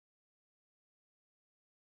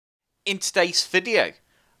In today's video,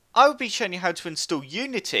 I will be showing you how to install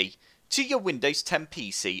Unity to your Windows 10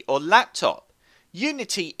 PC or laptop.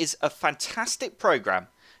 Unity is a fantastic program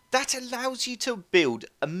that allows you to build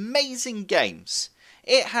amazing games.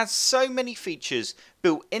 It has so many features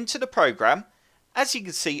built into the program. As you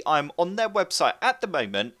can see, I'm on their website at the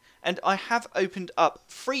moment and I have opened up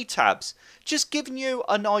 3 tabs, just giving you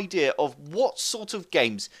an idea of what sort of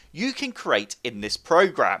games you can create in this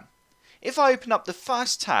program. If I open up the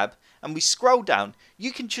first tab and we scroll down,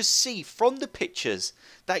 you can just see from the pictures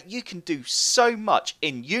that you can do so much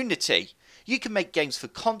in Unity. You can make games for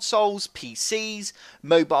consoles, PCs,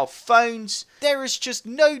 mobile phones. There is just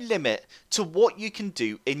no limit to what you can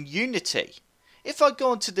do in Unity. If I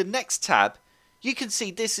go on to the next tab, you can see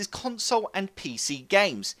this is console and PC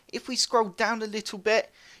games. If we scroll down a little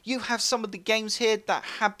bit, you have some of the games here that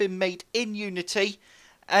have been made in Unity,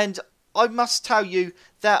 and I must tell you,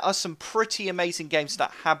 there are some pretty amazing games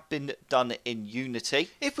that have been done in Unity.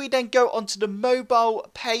 If we then go onto the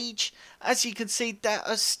mobile page, as you can see, there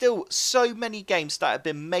are still so many games that have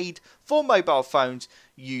been made for mobile phones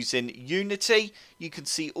using Unity. You can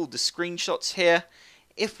see all the screenshots here.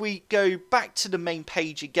 If we go back to the main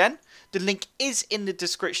page again, the link is in the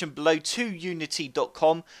description below to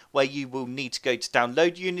unity.com, where you will need to go to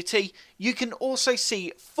download Unity. You can also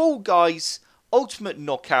see Fall Guys Ultimate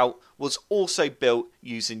Knockout was also built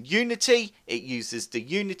using Unity. It uses the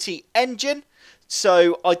Unity engine.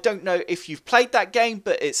 So I don't know if you've played that game,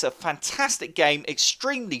 but it's a fantastic game,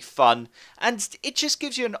 extremely fun, and it just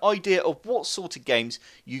gives you an idea of what sort of games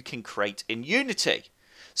you can create in Unity.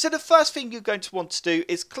 So the first thing you're going to want to do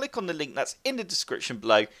is click on the link that's in the description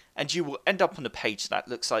below, and you will end up on a page that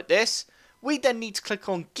looks like this. We then need to click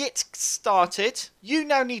on Get Started. You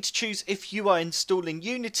now need to choose if you are installing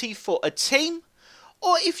Unity for a team,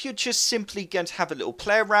 or if you're just simply going to have a little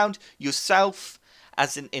play around yourself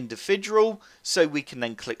as an individual. So we can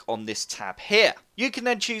then click on this tab here. You can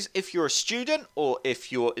then choose if you're a student or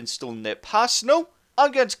if you're installing it personal.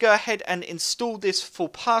 I'm going to go ahead and install this for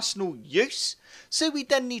personal use. So we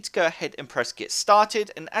then need to go ahead and press Get Started,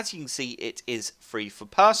 and as you can see, it is free for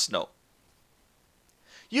personal.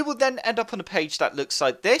 You will then end up on a page that looks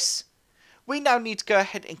like this. We now need to go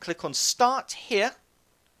ahead and click on Start here,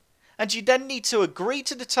 and you then need to agree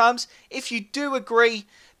to the terms. If you do agree,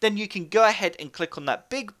 then you can go ahead and click on that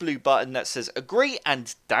big blue button that says Agree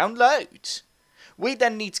and Download. We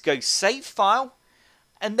then need to go Save File,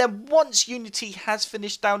 and then once Unity has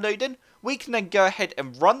finished downloading, we can then go ahead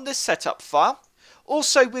and run the setup file.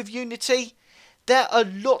 Also with Unity, there are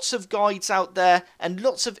lots of guides out there and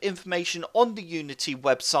lots of information on the Unity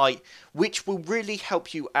website which will really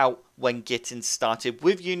help you out when getting started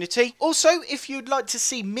with Unity. Also, if you'd like to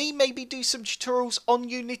see me maybe do some tutorials on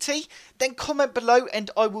Unity, then comment below and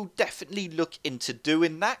I will definitely look into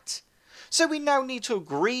doing that. So we now need to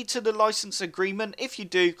agree to the license agreement. If you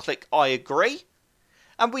do, click I agree.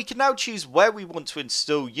 And we can now choose where we want to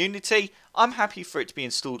install Unity. I'm happy for it to be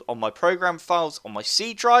installed on my program files on my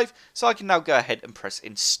C drive, so I can now go ahead and press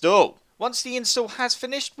install. Once the install has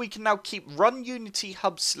finished, we can now keep Run Unity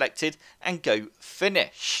Hub selected and go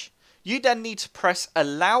finish. You then need to press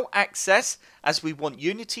allow access, as we want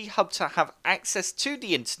Unity Hub to have access to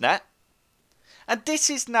the internet. And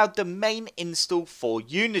this is now the main install for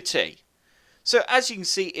Unity. So as you can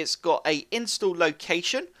see, it's got a install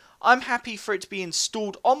location. I'm happy for it to be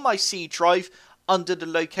installed on my C drive under the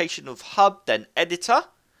location of Hub, then Editor.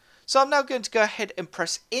 So I'm now going to go ahead and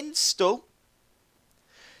press Install.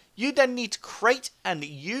 You then need to create an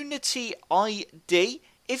Unity ID.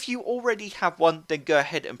 If you already have one, then go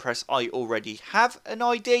ahead and press I already have an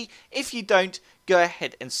ID. If you don't, go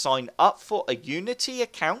ahead and sign up for a Unity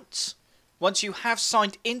account. Once you have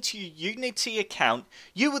signed into your Unity account,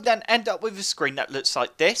 you will then end up with a screen that looks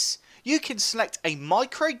like this. You can select a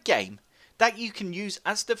micro game that you can use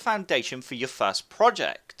as the foundation for your first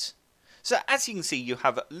project. So as you can see, you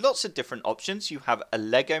have lots of different options. You have a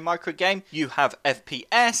Lego micro game, you have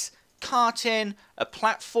FPS, karting, a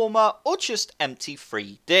platformer, or just empty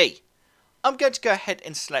 3D. I'm going to go ahead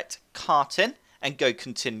and select karting and go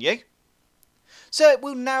continue. So it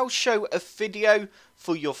will now show a video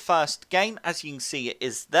for your first game. As you can see, it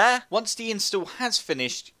is there. Once the install has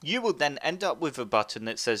finished, you will then end up with a button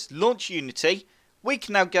that says Launch Unity. We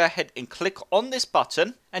can now go ahead and click on this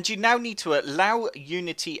button, and you now need to allow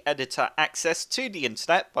Unity Editor access to the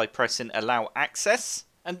internet by pressing Allow Access.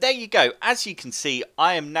 And there you go. As you can see,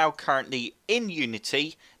 I am now currently in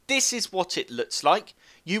Unity. This is what it looks like.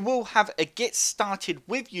 You will have a Get Started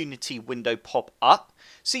with Unity window pop up,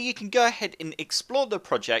 so you can go ahead and explore the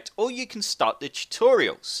project, or you can start the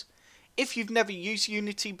tutorials. If you've never used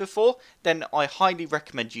Unity before, then I highly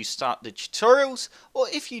recommend you start the tutorials, or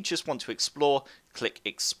if you just want to explore, click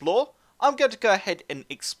explore. I'm going to go ahead and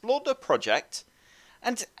explore the project,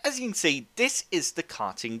 and as you can see, this is the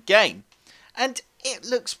karting game, and it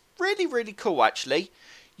looks really cool actually.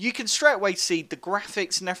 You can straight away see the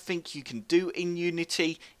graphics and everything you can do in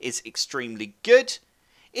Unity is extremely good.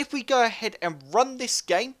 If we go ahead and run this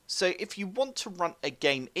game, so if you want to run a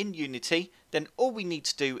game in Unity, then all we need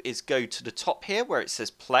to do is go to the top here where it says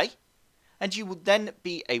play, and you will then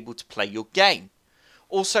be able to play your game.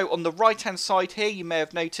 Also on the right hand side here, you may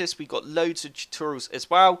have noticed we've got loads of tutorials as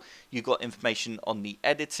well. You've got information on the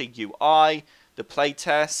editor UI, the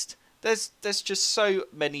playtest. There's just so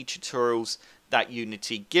many tutorials that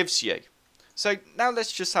Unity gives you. So now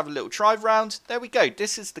let's just have a little drive round. There we go,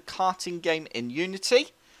 this is the karting game in Unity.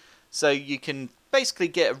 So you can basically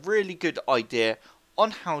get a really good idea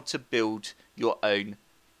on how to build your own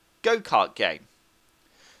go-kart game.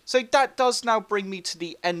 So that does now bring me to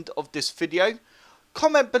the end of this video.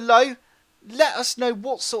 Comment below, let us know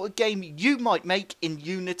what sort of game you might make in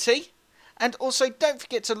Unity. And also don't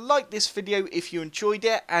forget to like this video if you enjoyed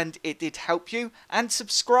it and it did help you. And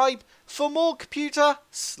subscribe for more computer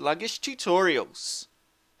sluggish tutorials.